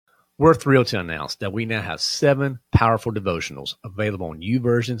We're thrilled to announce that we now have 7 powerful devotionals available on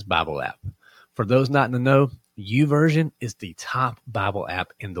YouVersion's Bible app. For those not in the know, YouVersion is the top Bible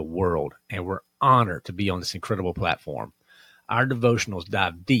app in the world, and we're honored to be on this incredible platform. Our devotionals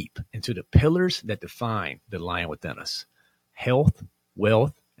dive deep into the pillars that define the lion within us: health,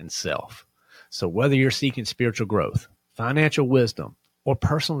 wealth, and self. So whether you're seeking spiritual growth, financial wisdom, or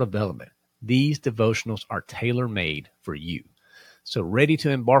personal development, these devotionals are tailor-made for you. So ready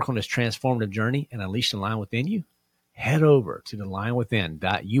to embark on this transformative journey and unleash the lion within you? Head over to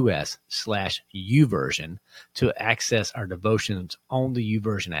thelionwithin.us/YouVersion to access our devotions on the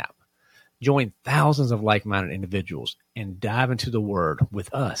YouVersion app. Join thousands of like-minded individuals and dive into the Word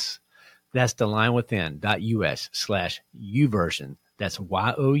with us. That's thelionwithin.us/YouVersion. That's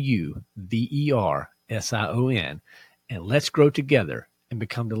YOUVERSION. And let's grow together and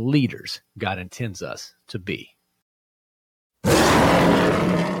become the leaders God intends us to be.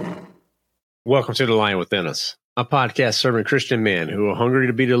 Welcome to The Lion Within Us, a podcast serving Christian men who are hungry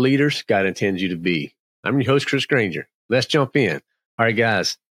to be the leaders God intends you to be. I'm your host, Chris Granger. Let's jump in. All right,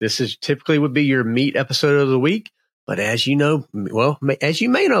 guys, this is typically would be your meat episode of the week, but as you know, as you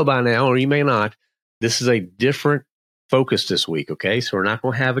may know by now, or you may not, this is a different focus this week, okay? So we're not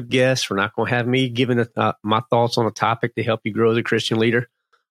going to have a guest. We're not going to have me giving my thoughts on a topic to help you grow as a Christian leader.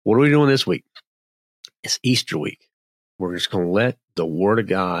 What are we doing this week? It's Easter week. We're just going to let the Word of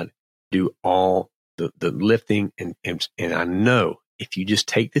God do all the lifting. And I know if you just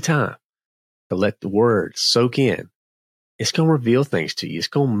take the time to let the Word soak in, it's going to reveal things to you. It's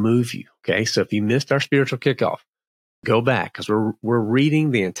going to move you, okay? So if you missed our spiritual kickoff, go back, because we're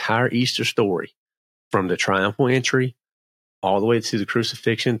reading the entire Easter story from the triumphal entry all the way to the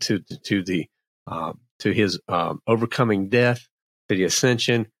crucifixion, to his overcoming death, to the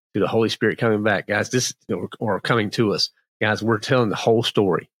ascension, to the Holy Spirit coming back. Guys, or coming to us. Guys, we're telling the whole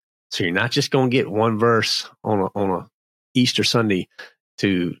story. So you're not just going to get one verse on a Easter Sunday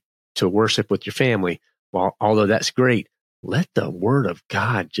to worship with your family. Well, although that's great, let the Word of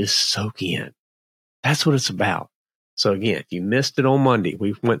God just soak in. That's what it's about. So again, if you missed it on Monday,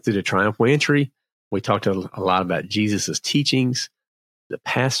 we went through the triumphal entry. We talked a lot about Jesus' teachings, the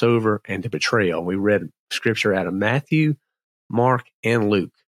Passover, and the betrayal. We read scripture out of Matthew, Mark, and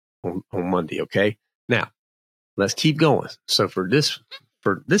Luke on Monday, okay? Now, let's keep going. So for this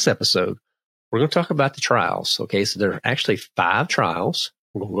episode, we're going to talk about the trials, okay? So there are actually 5 trials.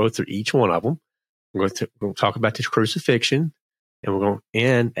 We're going to go through each one of them. We're going to talk about the crucifixion, and we're going to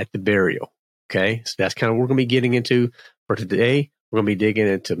end at the burial, okay? So that's kind of what we're going to be getting into for today. We're going to be digging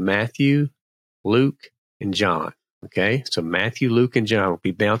into Matthew, Luke, and John, okay? So Matthew, Luke, and John will be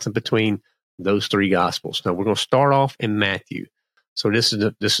bouncing between those 3 gospels. Now, we're going to start off in Matthew. So this is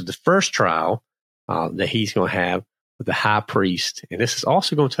the first trial that he's going to have with the high priest. And this is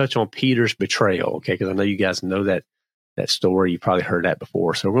also going to touch on Peter's betrayal, okay? Because I know you guys know that story. You probably heard that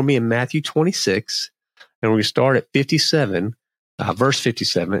before. So we're going to be in Matthew 26, and we're going to start at 57, verse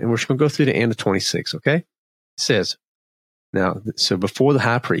 57, and we're just going to go through the end of 26, okay? It says, now, so before the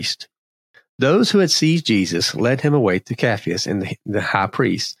high priest, those who had seized Jesus led him away to Caiaphas and the high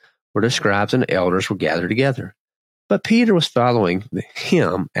priest, where the scribes and the elders were gathered together. But Peter was following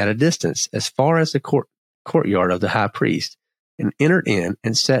him at a distance, as far as the courtyard of the high priest, and entered in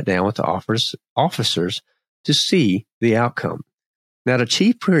and sat down with the officers to see the outcome. Now the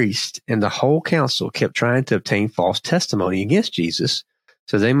chief priest and the whole council kept trying to obtain false testimony against Jesus,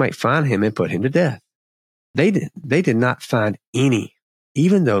 so they might find him and put him to death. They did not find any,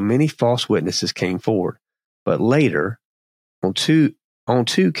 even though many false witnesses came forward. But later, on two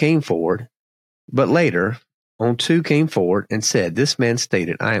came forward and said, "This man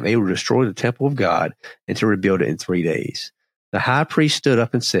stated, I am able to destroy the temple of God and to rebuild it in 3 days." The high priest stood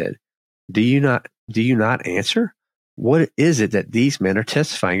up and said, Do you not answer? What is it that these men are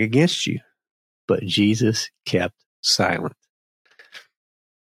testifying against you? But Jesus kept silent.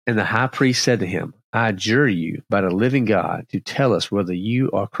 And the high priest said to him, I adjure you by the living God to tell us whether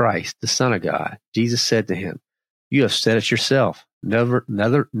you are Christ, the Son of God. Jesus said to him, You have said it yourself.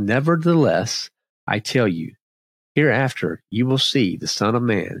 Nevertheless, I tell you, hereafter you will see the Son of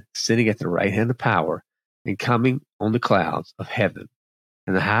Man sitting at the right hand of power and coming on the clouds of heaven.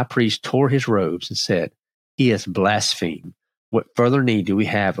 And the high priest tore his robes and said, He has blasphemed. What further need do we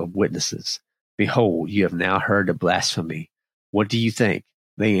have of witnesses? Behold, you have now heard the blasphemy. What do you think?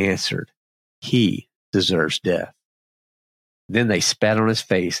 They answered, He deserves death. Then they spat on his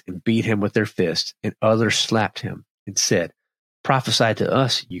face and beat him with their fists, and others slapped him and said, Prophesy to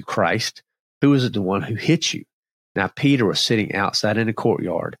us, you Christ. Who is it the one who hit you? Now Peter was sitting outside in the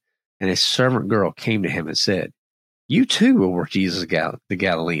courtyard, and a servant girl came to him and said, You too were with Jesus the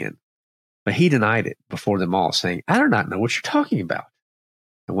Galilean. But he denied it before them all, saying, I do not know what you're talking about.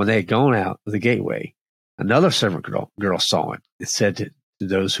 And when they had gone out of the gateway, another servant girl saw him and said to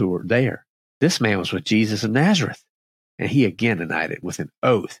those who were there, this man was with Jesus of Nazareth. And he again denied it with an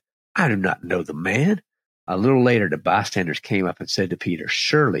oath, I do not know the man. A little later, the bystanders came up and said to Peter,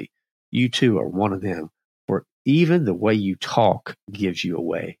 surely you too are one of them, for even the way you talk gives you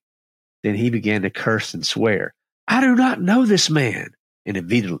away. Then he began to curse and swear, I do not know this man.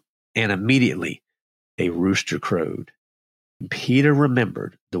 And immediately a rooster crowed. And Peter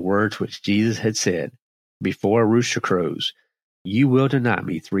remembered the words which Jesus had said, before a rooster crows, you will deny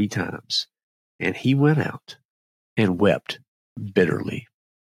me 3 times. And he went out and wept bitterly.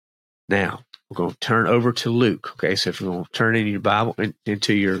 Now, we're going to turn over to Luke. Okay, so if you're going to turn in your Bible,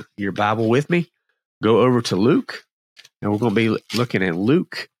 into your Bible with me, go over to Luke, and we're going to be looking at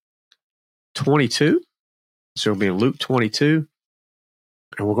Luke 22. So we'll be in Luke 22,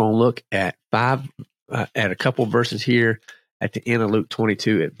 and we're going to look at a couple verses here at the end of Luke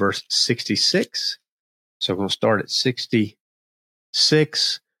 22 at verse 66. So we're going to start at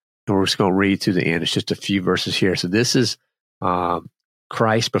 66, and we're just going to read to the end. It's just a few verses here. So this is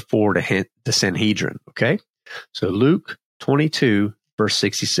Christ before the Sanhedrin, okay? So Luke 22, verse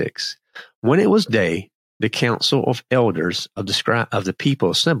 66. When it was day, the council of elders of the people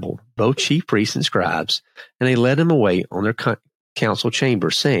assembled, both chief priests and scribes, and they led him away on their council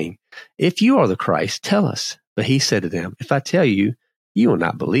chamber, saying, if you are the Christ, tell us. But he said to them, if I tell you, you will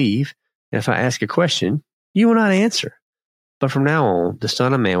not believe, and if I ask a question, you will not answer. But from now on, the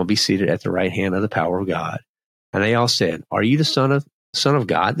Son of Man will be seated at the right hand of the power of God. And they all said, are you the Son of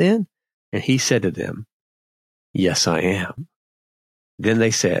God then? And he said to them, yes, I am. Then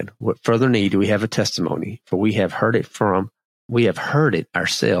they said, what further need do we have a testimony? For we have heard it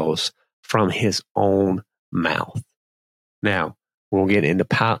ourselves from his own mouth. Now, we'll get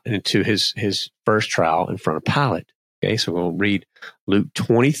into his first trial in front of Pilate. Okay, so we'll read Luke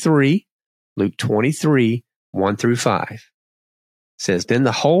 23, 1 through 5. It says, then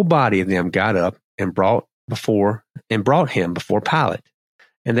the whole body of them got up and brought him before Pilate.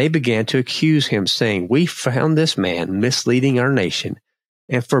 And they began to accuse him, saying, we found this man misleading our nation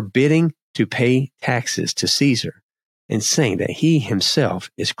and forbidding to pay taxes to Caesar, and saying that he himself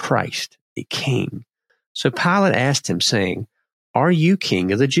is Christ, a king. So Pilate asked him, saying, are you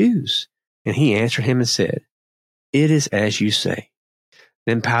king of the Jews? And he answered him and said, it is as you say.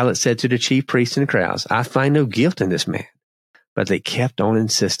 Then Pilate said to the chief priests and the crowds, I find no guilt in this man. But they kept on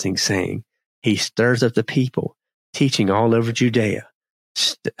insisting, saying, he stirs up the people, teaching all over Judea,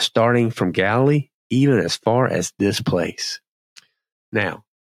 starting from Galilee, even as far as this place. Now,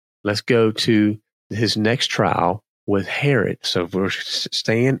 let's go to his next trial with Herod. So if we're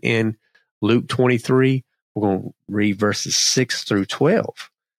staying in Luke 23, we're going to read verses 6 through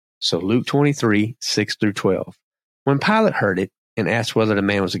 12. So Luke 23, 6 through 12. When Pilate heard it and asked whether the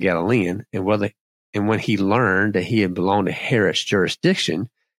man was a Galilean, and when he learned that he had belonged to Herod's jurisdiction,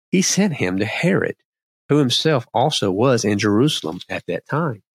 he sent him to Herod, who himself also was in Jerusalem at that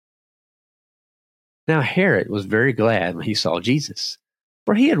time. Now Herod was very glad when he saw Jesus,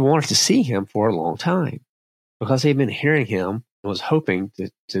 for he had wanted to see him for a long time, because he had been hearing him and was hoping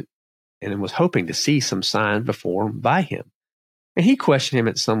to see some sign performed by him. And he questioned him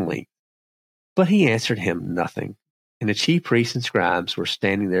at some length, but he answered him nothing. And the chief priests and scribes were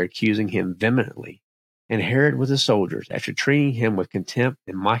standing there accusing him vehemently. And Herod with his soldiers, after treating him with contempt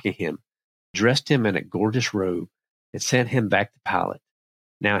and mocking him, dressed him in a gorgeous robe and sent him back to Pilate.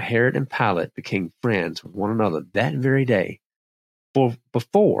 Now Herod and Pilate became friends with one another that very day, for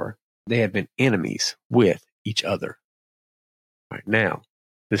before they had been enemies with each other. All right, now,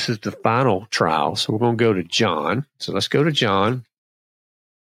 this is the final trial, so we're going to go to John. So let's go to John.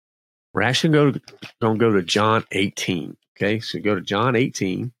 We're actually going to go to John 18. Okay, so go to John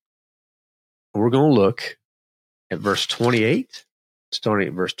 18. And we're going to look at verse 28, starting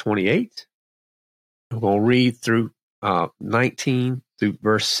at verse 28. We're going to read through 19 through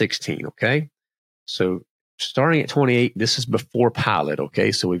verse 16, okay? So starting at 28, this is before Pilate,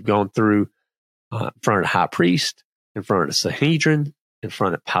 okay? So we've gone through in front of the high priest, in front of the Sanhedrin, in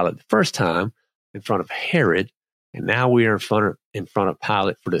front of Pilate the first time, in front of Herod, and now we are in front of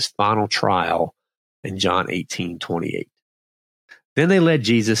Pilate for this final trial in John 18:28. Then they led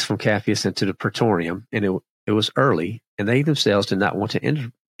Jesus from Caiaphas into the praetorium, and it was early, and they themselves did not want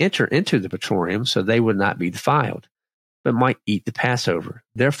to enter into the praetorium, so they would not be defiled, but might eat the Passover.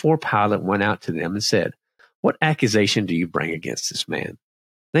 Therefore Pilate went out to them and said, what accusation do you bring against this man?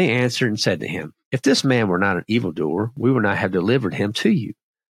 They answered and said to him, if this man were not an evildoer, we would not have delivered him to you.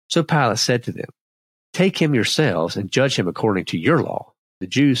 So Pilate said to them, take him yourselves and judge him according to your law. The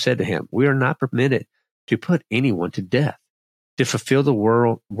Jews said to him, "We are not permitted to put anyone to death," to fulfill the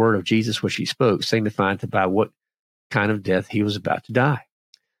word of Jesus which he spoke, signifying by what kind of death he was about to die.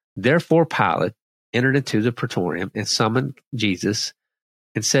 Therefore Pilate entered into the praetorium and summoned Jesus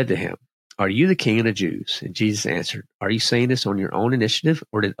and said to him, "Are you the king of the Jews?" And Jesus answered, "Are you saying this on your own initiative,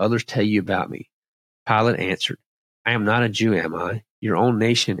 or did others tell you about me?" Pilate answered, "I am not a Jew, am I? Your own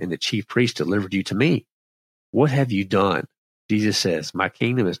nation and the chief priest delivered you to me. What have you done?" Jesus says, "My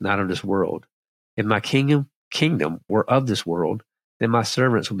kingdom is not of this world. If my kingdom were of this world, then my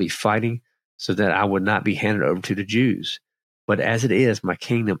servants would be fighting so that I would not be handed over to the Jews. But as it is, my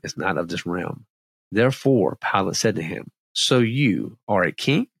kingdom is not of this realm." Therefore Pilate said to him, "So you are a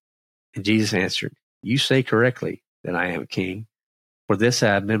king?" And Jesus answered, "You say correctly that I am a king. For this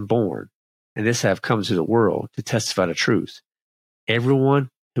I have been born, and this I have come to the world to testify the truth. Everyone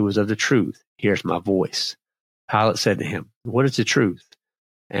who is of the truth hears my voice." Pilate said to him, "What is the truth?"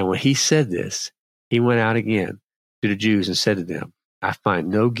 And when he said this, he went out again to the Jews and said to them, "I find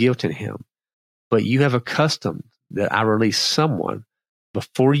no guilt in him, but you have a custom that I release someone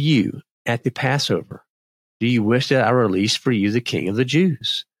before you at the Passover. Do you wish that I release for you the king of the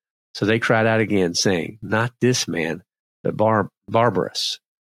Jews?" So they cried out again, saying, "Not this man, but Barabbas."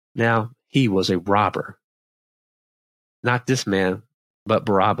 Now he was a robber. Not this man, but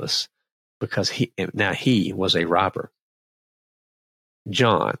Barabbas, because he was a robber.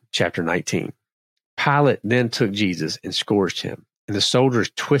 John chapter 19. Pilate then took Jesus and scourged him, and the soldiers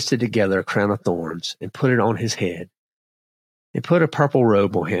twisted together a crown of thorns and put it on his head, and put a purple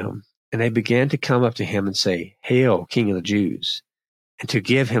robe on him. And they began to come up to him and say, "Hail, King of the Jews," and to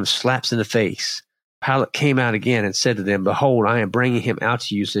give him slaps in the face. Pilate came out again and said to them, "Behold, I am bringing him out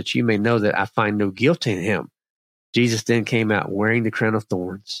to you so that you may know that I find no guilt in him." Jesus then came out wearing the crown of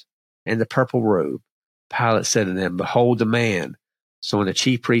thorns and the purple robe. Pilate said to them, "Behold the man." So when the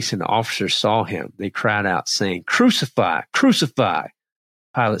chief priests and the officers saw him, they cried out, saying, "Crucify, crucify."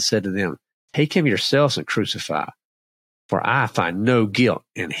 Pilate said to them, "Take him yourselves and crucify, for I find no guilt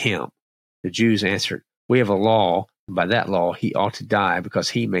in him." The Jews answered, "We have a law, and by that law he ought to die, because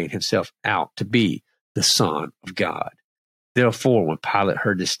he made himself out to be the Son of God." Therefore, when Pilate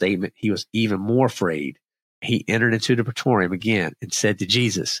heard this statement, he was even more afraid. He entered into the praetorium again and said to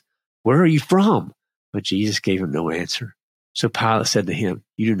Jesus, "Where are you from?" But Jesus gave him no answer. So Pilate said to him,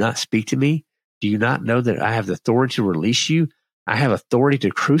 "You do not speak to me? Do you not know that I have the authority to release you? I have authority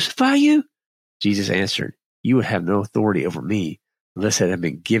to crucify you?" Jesus answered, "You would have no authority over me unless it had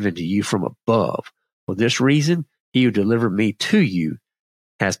been given to you from above. For this reason, he who delivered me to you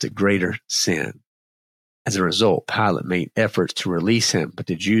has the greater sin." As a result, Pilate made efforts to release him, but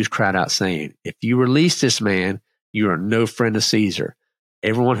the Jews cried out, saying, "If you release this man, you are no friend of Caesar.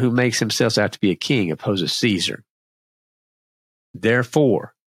 Everyone who makes himself out to be a king opposes Caesar."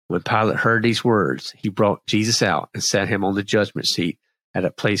 Therefore, when Pilate heard these words, he brought Jesus out and sat him on the judgment seat at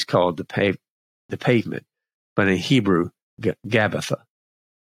a place called the pavement, but in Hebrew, Gabbatha.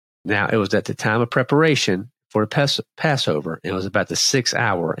 Now it was at the time of preparation for the Passover, and it was about the 6th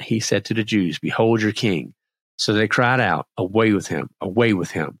hour. He said to the Jews, "Behold your king." So they cried out, away with him,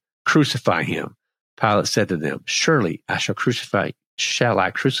 crucify him." Pilate said to them, "Surely shall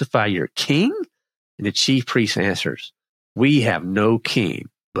I crucify your king?" And the chief priest answers, "We have no king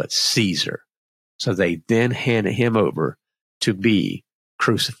but Caesar." So they then handed him over to be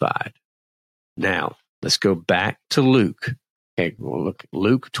crucified. Now, let's go back to Luke. Okay, we'll look at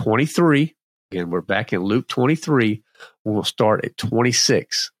Luke 23. Again, we're back in Luke 23. We'll start at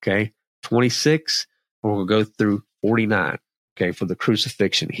 26. Okay, 26, and we'll go through 49. Okay, for the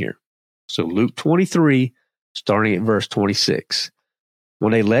crucifixion here. So Luke 23, starting at verse 26.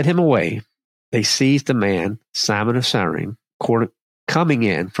 When they led him away, they seized the man, Simon of Cyrene, coming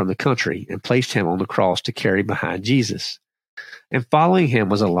in from the country, and placed him on the cross to carry behind Jesus. And following him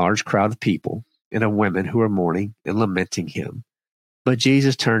was a large crowd of people and of women who were mourning and lamenting him. But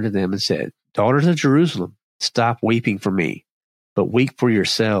Jesus turned to them and said, "Daughters of Jerusalem, stop weeping for me, but weep for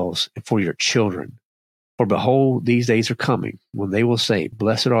yourselves and for your children. For behold, these days are coming, when they will say,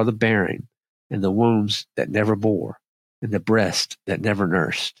 Blessed are the barren, and the wombs that never bore, and the breast that never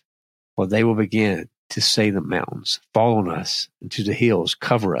nursed. For they will begin to say to the mountains, Fall on us, and to the hills,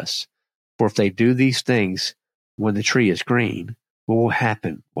 cover us. For if they do these things when the tree is green, what will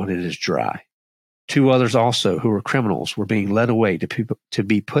happen when it is dry?" 2 others also, who were criminals, were being led away to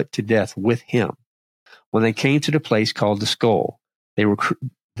be put to death with him. When they came to the place called the Skull,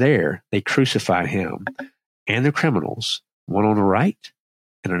 they crucified him and the criminals, one on the right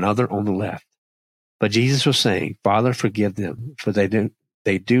and another on the left. But Jesus was saying, "Father, forgive them, for they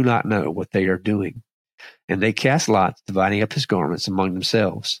do not know what they are doing." And they cast lots, dividing up his garments among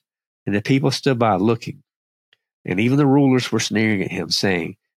themselves. And the people stood by looking. And even the rulers were sneering at him,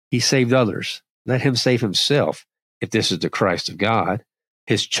 saying, He saved others. Let him save himself, if this is the Christ of God,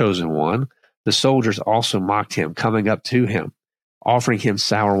 his chosen one. The soldiers also mocked him, coming up to him, offering him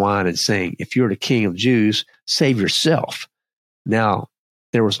sour wine and saying, If you're the king of Jews, save yourself. Now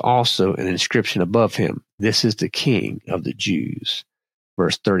there was also an inscription above him, This is the King of the Jews.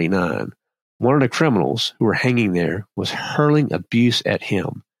 Verse 39. One of the criminals who were hanging there was hurling abuse at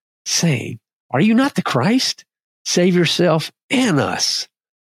him, saying, Are you not the Christ? Save yourself and us.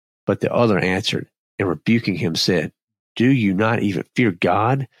 But the other answered, and rebuking him said, Do you not even fear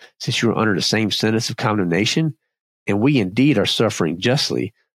God, since you are under the same sentence of condemnation? And we indeed are suffering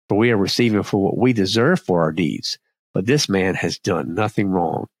justly, for we are receiving for what we deserve for our deeds. But this man has done nothing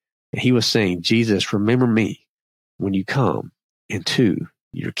wrong. And he was saying, Jesus, remember me when you come into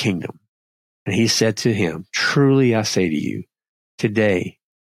your kingdom. And he said to him, Truly I say to you, today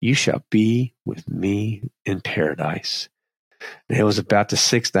you shall be with me in paradise. And it was about the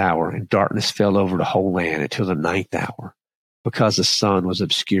 6th hour, and darkness fell over the whole land until the 9th hour, because the sun was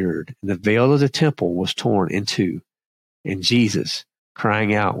obscured, and the veil of the temple was torn in two. And Jesus,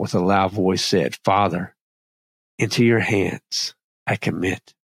 crying out with a loud voice, said, Father, into your hands I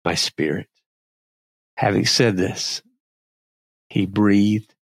commit my spirit. Having said this, he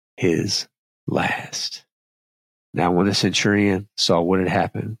breathed his last. Now when the centurion saw what had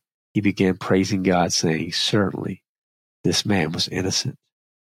happened, he began praising God, saying, Certainly this man was innocent.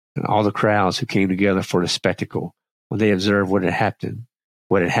 And all the crowds who came together for the spectacle, when they observed what had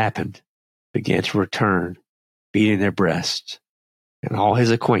happened, began to return, beating their breasts. And all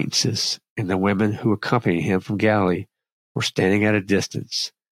his acquaintances and the women who accompanied him from Galilee were standing at a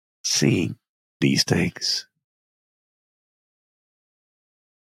distance, seeing these things.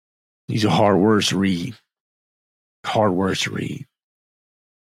 These are hard words to read. Hard words to read.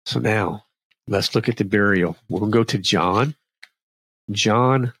 So now, let's look at the burial. We're going to go to John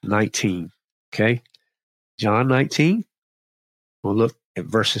 19. Okay? John 19. We'll look at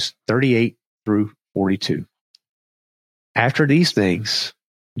verses 38 through 42. After these things,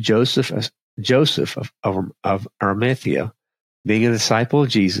 Joseph of Arimathea, being a disciple of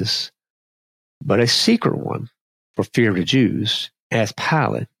Jesus, but a secret one for fear of the Jews, asked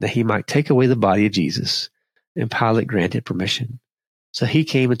Pilate that he might take away the body of Jesus, and Pilate granted permission. So he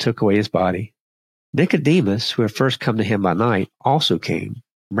came and took away his body. Nicodemus, who had first come to him by night, also came,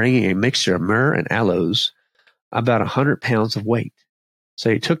 bringing a mixture of myrrh and aloes, about 100 pounds of weight. So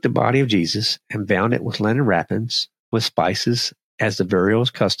he took the body of Jesus and bound it with linen wrappings, with spices, as the burial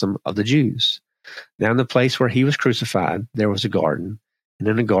custom of the Jews. Now in the place where he was crucified, there was a garden, and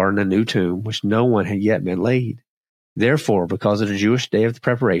in the garden a new tomb, which no one had yet been laid. Therefore, because of the Jewish day of the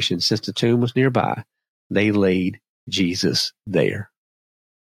preparation, since the tomb was nearby, they laid Jesus there.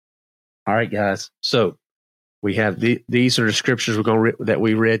 All right, guys. So we have these are the scriptures that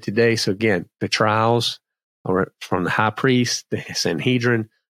we read today. So again, the trials are from the high priest, the Sanhedrin,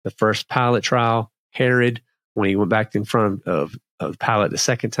 the first Pilate trial, Herod, when he went back in front of Pilate the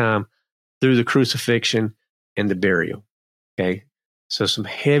second time, through the crucifixion and the burial. Okay. So some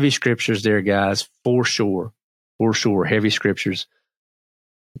heavy scriptures there, guys, for sure. For sure, heavy scriptures.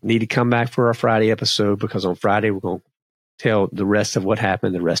 Need to come back for our Friday episode, because on Friday we're going to tell the rest of what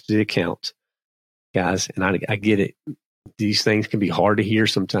happened, the rest of the account. Guys, and I get it. These things can be hard to hear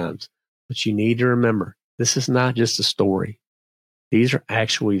sometimes, but you need to remember, this is not just a story. These are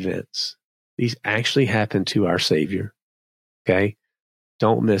actual events. These actually happened to our Savior. Okay?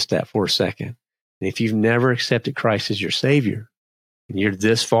 Don't miss that for a second. And if you've never accepted Christ as your Savior, and you're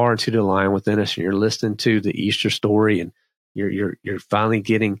this far into the line within us, and you're listening to the Easter story, and you're finally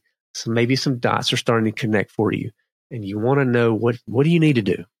getting maybe some dots are starting to connect for you, and you want to know what do you need to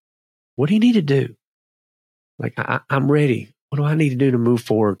do? What do you need to do? Like, I'm ready. What do I need to do to move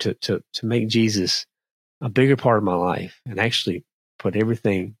forward to make Jesus a bigger part of my life, and actually commit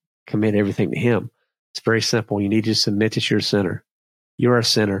everything to Him? It's very simple. You need to submit that you're a sinner. You're a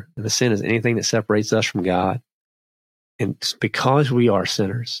sinner, and the sin is anything that separates us from God. And because we are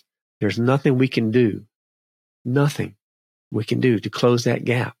sinners, there's nothing we can do to close that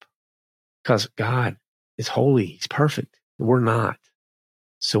gap, because God is holy. He's perfect. And we're not.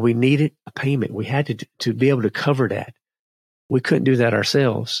 So we needed a payment. We had to be able to cover that. We couldn't do that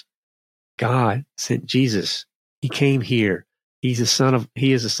ourselves. God sent Jesus. He came here. He is the Son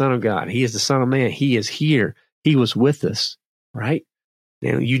of God. He is the Son of Man. He is here. He was with us, right?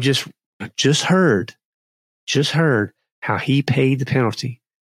 Now you just heard how He paid the penalty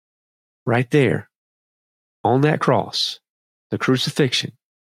right there on that cross, the crucifixion.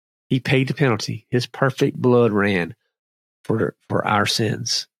 He paid the penalty. His perfect blood ran for our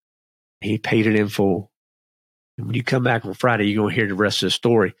sins. He paid it in full. And when you come back on Friday, you're going to hear the rest of the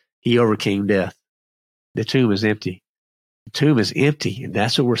story. He overcame death. The tomb is empty. The tomb is empty, and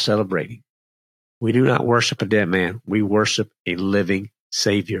that's what we're celebrating. We do not worship a dead man. We worship a living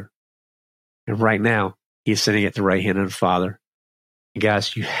Savior. And right now, he is sitting at the right hand of the Father. And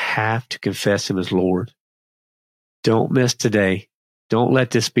guys, you have to confess him as Lord. Don't miss today. Don't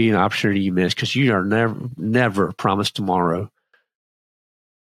let this be an opportunity you miss, because you are never promised tomorrow.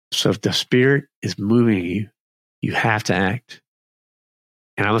 So if the Spirit is moving you, you have to act.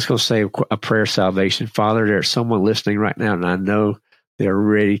 And I'm just going to say a prayer of salvation. Father, there's someone listening right now, and I know they're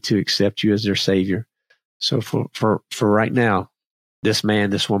ready to accept you as their Savior. So for right now, this man,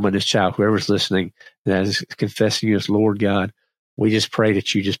 this woman, this child, whoever's listening, that is confessing you as Lord God, we just pray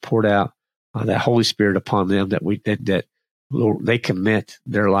that you just poured out that Holy Spirit upon them, that Lord, they commit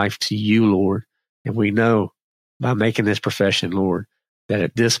their life to you, Lord. And we know by making this profession, Lord, that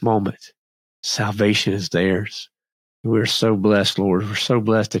at this moment, salvation is theirs. We're so blessed, Lord. We're so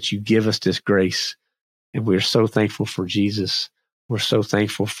blessed that you give us this grace. And we're so thankful for Jesus. We're so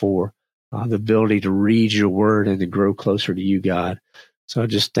thankful for the ability to read your word and to grow closer to you, God. So I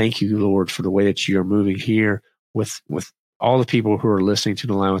just thank you, Lord, for the way that you are moving here with all the people who are listening to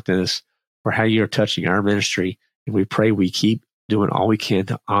the Line Within Us, for how you are touching our ministry. And we pray we keep doing all we can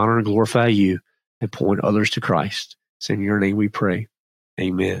to honor and glorify you and point others to Christ. It's in your name we pray.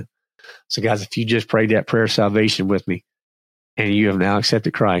 Amen. So guys, if you just prayed that prayer of salvation with me and you have now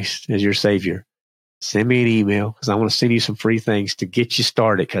accepted Christ as your Savior, send me an email, because I want to send you some free things to get you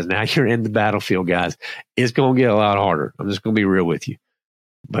started, because now you're in the battlefield, guys. It's going to get a lot harder. I'm just going to be real with you.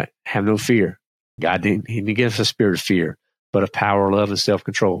 But have no fear. God he didn't give us a spirit of fear, but of power, love, and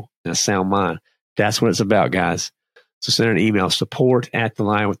self-control, and a sound mind. That's what it's about, guys. So send an email,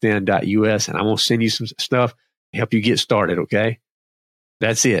 support@thelinewithin.us, and I'm going to send you some stuff to help you get started, okay?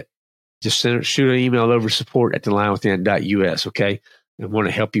 That's it. Just shoot an email over support@thelinewithin.us, okay? I want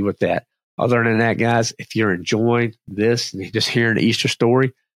to help you with that. Other than that, guys, if you're enjoying this and just hearing the Easter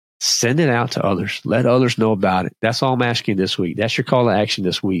story, send it out to others. Let others know about it. That's all I'm asking this week. That's your call to action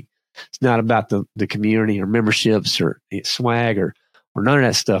this week. It's not about the community or memberships or swag or none of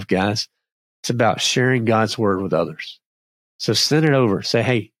that stuff, guys. It's about sharing God's word with others. So send it over. Say,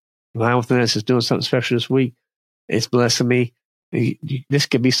 hey, Line Within Us is doing something special this week. It's blessing me. This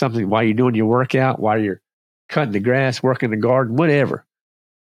could be something while you're doing your workout, while you're cutting the grass, working the garden, whatever,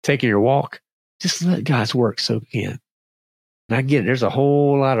 taking your walk. Just let God's work soak in. And I get it. There's a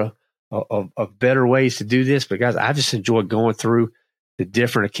whole lot of better ways to do this. But guys, I just enjoy going through the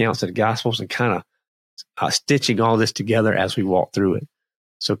different accounts of the Gospels and kind of stitching all this together as we walk through it.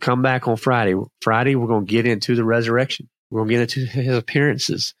 So come back on Friday. Friday, we're going to get into the resurrection. We're going to get into his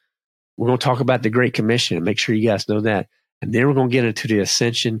appearances. We're going to talk about the Great Commission and make sure you guys know that. And then we're going to get into the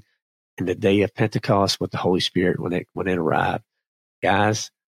ascension and the day of Pentecost with the Holy Spirit when it arrived. Guys,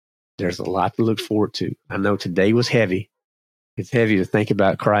 there's a lot to look forward to. I know today was heavy. It's heavy to think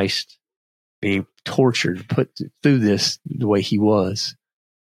about Christ being tortured, put through this the way he was.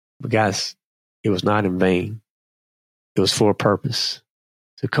 But guys, it was not in vain. It was for a purpose.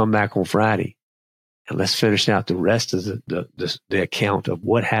 So come back on Friday and let's finish out the rest of the account of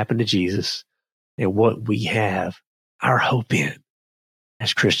what happened to Jesus and what we have our hope in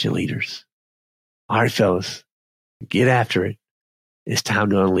as Christian leaders. All right, fellas, get after it. It's time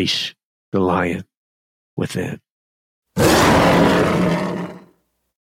to unleash the lion within.